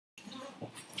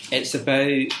It's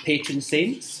about patron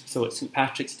saints, so it's St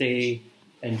Patrick's Day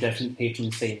and different patron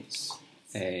saints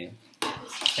in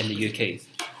the UK.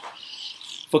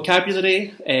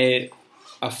 Vocabulary,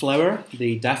 a flower,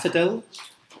 the daffodil,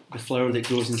 the flower that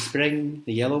grows in spring,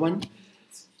 the yellow one.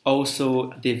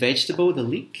 Also the vegetable, the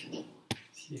leek,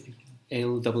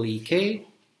 L-E-E-K.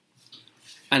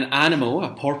 An animal, a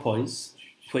porpoise,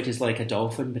 which is like a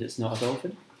dolphin, but it's not a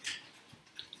dolphin.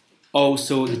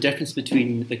 Also, the difference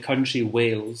between the country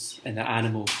Wales and the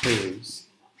animal Wales.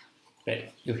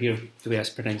 But you'll hear the way I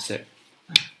pronounce it,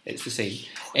 it's the same.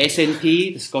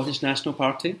 SNP, the Scottish National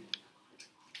Party.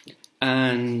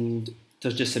 And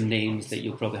there's just some names that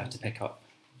you'll probably have to pick up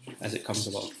as it comes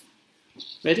along.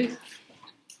 Ready?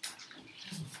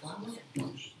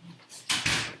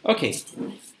 Okay.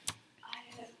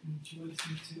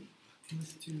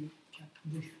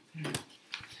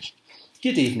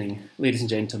 Good evening, ladies and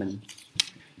gentlemen.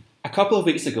 A couple of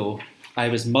weeks ago, I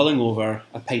was mulling over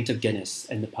a pint of Guinness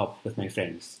in the pub with my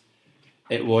friends.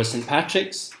 It was St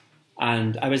Patrick's,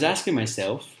 and I was asking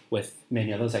myself, with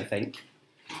many others I think,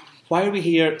 why are we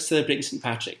here celebrating St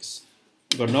Patrick's?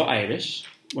 We're not Irish,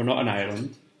 we're not in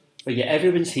Ireland, but yet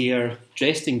everyone's here,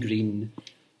 dressed in green,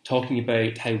 talking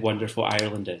about how wonderful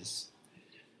Ireland is.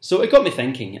 So it got me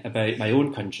thinking about my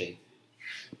own country,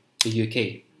 the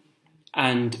UK.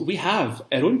 And we have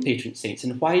our own patron saints,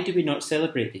 and why do we not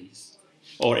celebrate these?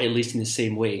 Or at least in the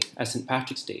same way as St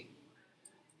Patrick's Day.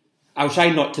 I'll try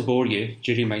not to bore you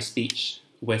during my speech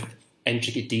with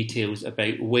intricate details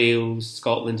about Wales,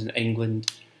 Scotland and England,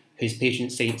 whose patron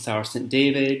saints are St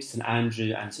David, St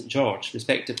Andrew and St George,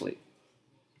 respectively.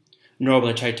 Nor will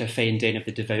I try to offend any of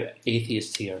the devout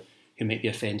atheists here who might be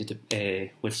offended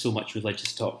with so much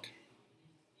religious talk.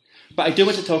 But I do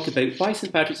want to talk about why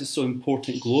St Patrick's is so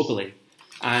important globally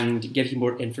and give you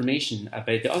more information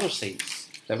about the other saints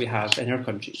that we have in our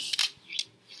countries.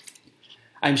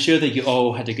 I'm sure that you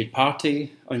all had a good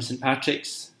party on St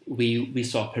Patrick's. We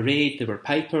saw a parade, there were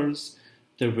pipers,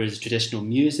 there was traditional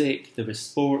music, there was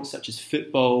sports such as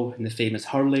football and the famous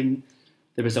hurling.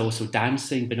 There was also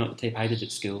dancing, but not the type I did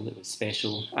at school. It was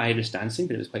special Irish dancing,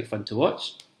 but it was quite fun to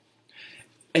watch.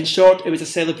 In short, it was a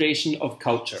celebration of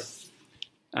culture,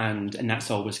 and that's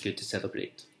always good to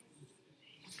celebrate.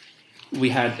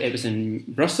 It was in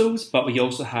Brussels, but we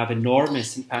also have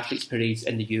enormous St Patrick's parades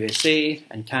in the USA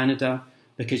and Canada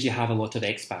because you have a lot of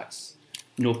expats,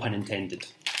 no pun intended.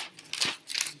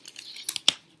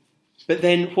 But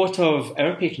then what of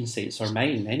our patron saints, or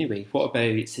mine anyway? What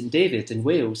about St David in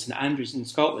Wales, St Andrews in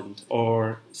Scotland,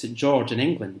 or St George in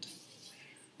England?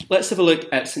 Let's have a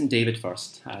look at St David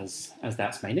first, as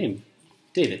that's my name,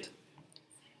 David.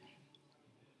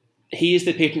 He is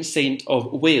the patron saint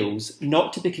of Wales,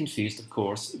 not to be confused, of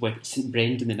course, with St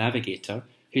Brendan the Navigator,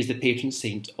 who's the patron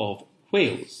saint of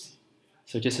Wales.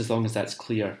 So just as long as that's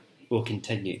clear, we'll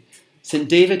continue. St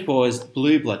David was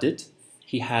blue-blooded.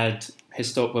 He had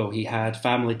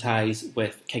family ties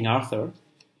with King Arthur,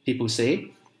 people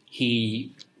say.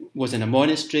 He was in a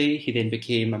monastery, he then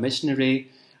became a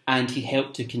missionary, and he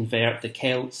helped to convert the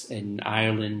Celts in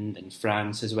Ireland and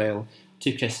France as well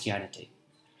to Christianity.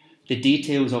 The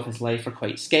details of his life are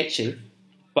quite sketchy,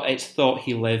 but it's thought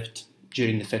he lived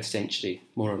during the 5th century,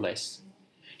 more or less.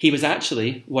 He was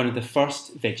actually one of the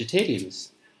first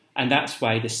vegetarians, and that's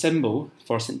why the symbol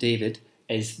for St David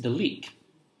is the leek,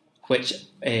 which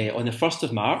on the 1st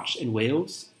of March in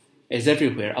Wales is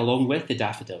everywhere, along with the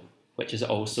daffodil, which is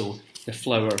also the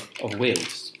flower of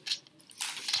Wales.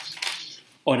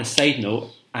 On a side note,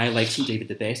 I like St David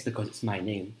the best because it's my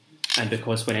name, and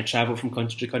because when I travel from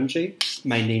country to country,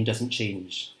 my name doesn't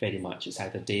change very much. It's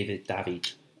either David,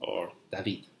 David, or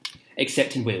David,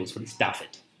 except in Wales where it's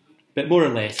Daffod. But more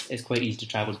or less, it's quite easy to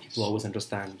travel and people always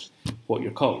understand what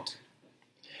you're called.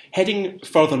 Heading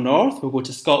further north, we'll go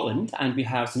to Scotland, and we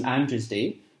have St Andrew's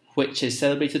Day, which is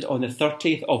celebrated on the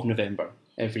 30th of November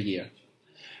every year.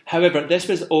 However, this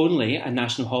was only a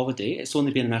national holiday. It's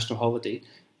only been a national holiday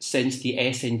since the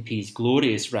SNP's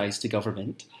glorious rise to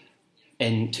government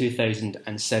in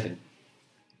 2007.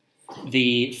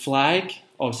 The flag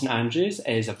of St Andrews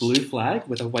is a blue flag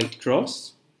with a white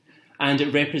cross, and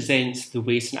it represents the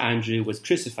way St Andrew was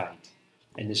crucified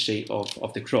in the shape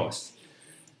of the cross.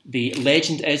 The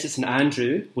legend is that St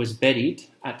Andrew was buried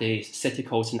at the city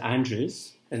called St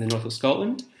Andrews in the north of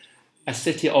Scotland, a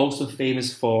city also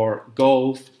famous for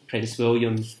golf, Prince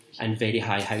William, and very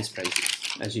high house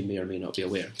prices, as you may or may not be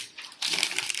aware.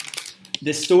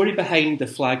 The story behind the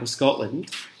flag of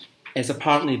Scotland is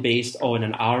apparently based on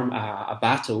a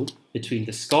battle between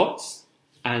the Scots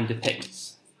and the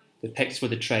Picts. The Picts were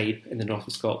the tribe in the north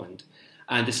of Scotland.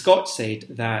 And the Scots said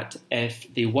that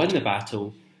if they won the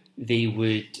battle, they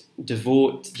would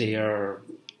devote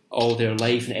all their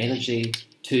life and energy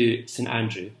to St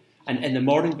Andrew. And in the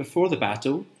morning before the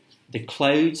battle, the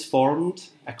clouds formed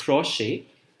a cross shape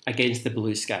against the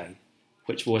blue sky,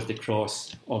 which was the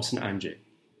cross of St Andrew.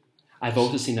 I've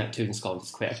also seen that too in Scotland.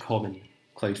 It's quite a common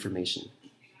cloud formation.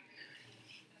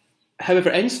 However,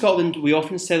 in Scotland, we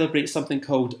often celebrate something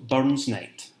called Burns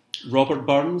Night. Robert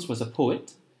Burns was a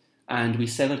poet, and we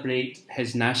celebrate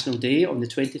his National Day on the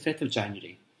 25th of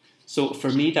January. So for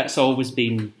me, that's always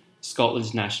been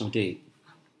Scotland's National Day.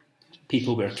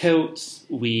 People wear kilts,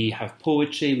 we have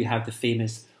poetry, we have the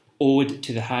famous Ode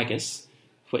to the Haggis,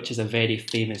 which is a very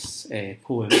famous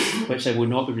poem, which I will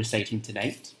not be reciting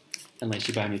tonight, unless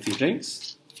you buy me a few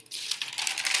drinks.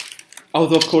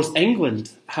 Although, of course,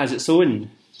 England has its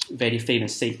own very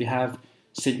famous saint. We have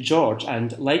St George,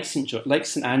 and like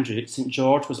St Andrew, St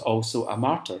George was also a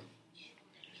martyr.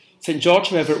 St George,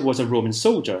 however, was a Roman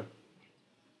soldier,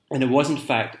 and it was in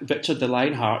fact Richard the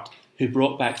Lionheart who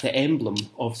brought back the emblem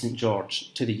of St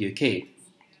George to the UK.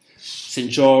 St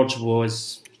George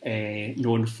was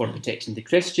known for protecting the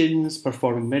Christians,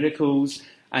 performing miracles,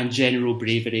 and general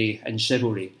bravery and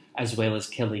chivalry, as well as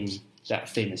killing that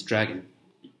famous dragon.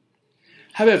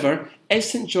 However, is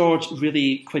St George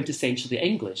really quintessentially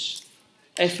English?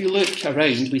 If you look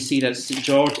around, we see that St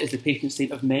George is the patron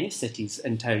saint of many cities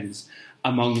and towns,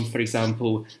 among them, for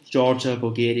example, Georgia,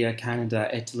 Bulgaria, Canada,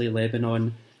 Italy,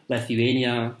 Lebanon,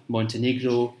 Lithuania,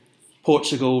 Montenegro,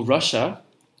 Portugal, Russia,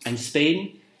 and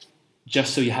Spain,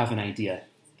 just so you have an idea.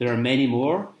 There are many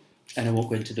more, and I won't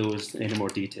go into those in any more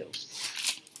detail.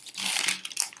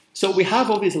 So we have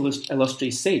all these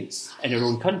illustrious saints in our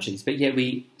own countries, but yet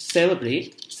we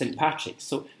celebrate St Patrick.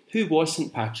 So who was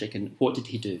St Patrick and what did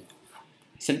he do?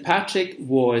 St Patrick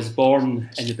was born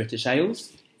in the British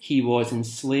Isles. He was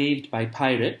enslaved by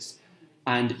pirates,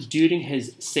 and during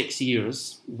his 6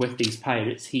 years with these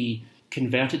pirates, he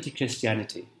converted to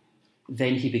Christianity.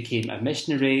 Then he became a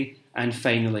missionary and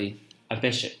finally a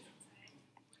bishop.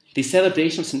 The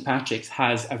celebration of St Patrick's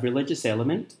has a religious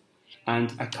element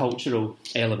and a cultural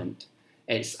element.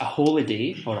 It's a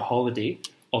holiday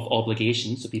of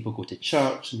obligation, so people go to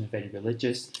church and they're very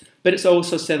religious, but it's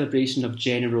also a celebration of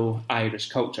general Irish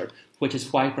culture, which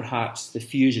is why perhaps the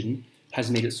fusion has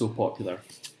made it so popular,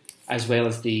 as well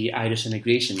as the Irish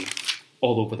immigration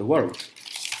all over the world.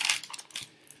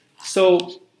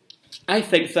 So I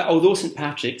think that although St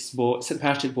Patrick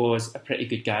was a pretty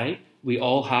good guy, we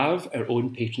all have our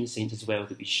own patron saint as well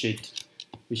that we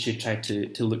should try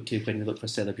to look to when we look for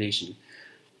celebration.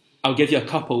 I'll give you a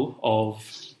couple of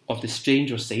the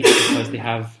stranger saints because they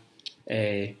have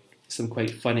some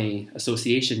quite funny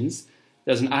associations.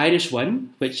 There's an Irish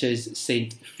one, which is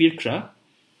Saint Fiachra,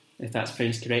 if that's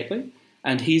pronounced correctly,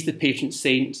 and he's the patron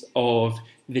saint of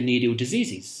venereal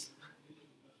diseases,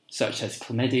 such as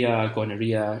chlamydia,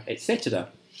 gonorrhea, etc.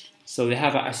 So they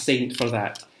have a saint for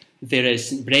that. There is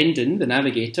St Brendan, the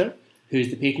navigator, who is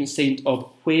the patron saint of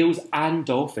whales and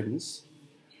dolphins,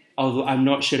 although I'm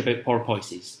not sure about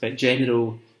porpoises, but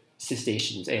general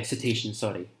cetaceans.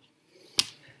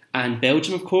 And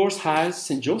Belgium, of course, has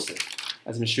St Joseph,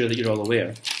 as I'm sure that you're all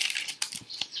aware.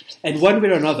 In one way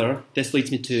or another, this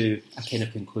leads me to a kind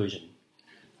of conclusion.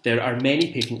 There are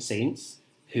many patron saints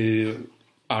who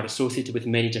are associated with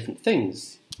many different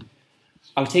things.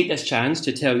 I'll take this chance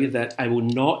to tell you that I will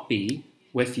not be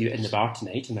with you in the bar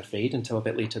tonight, I'm afraid, until a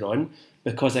bit later on,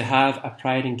 because I have a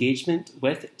prior engagement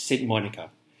with St Monica.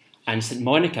 And St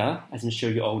Monica, as I'm sure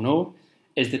you all know,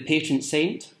 is the patron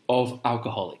saint of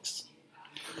alcoholics.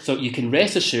 So you can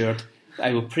rest assured that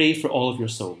I will pray for all of your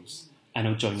souls, and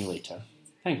I'll join you later.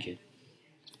 Thank you.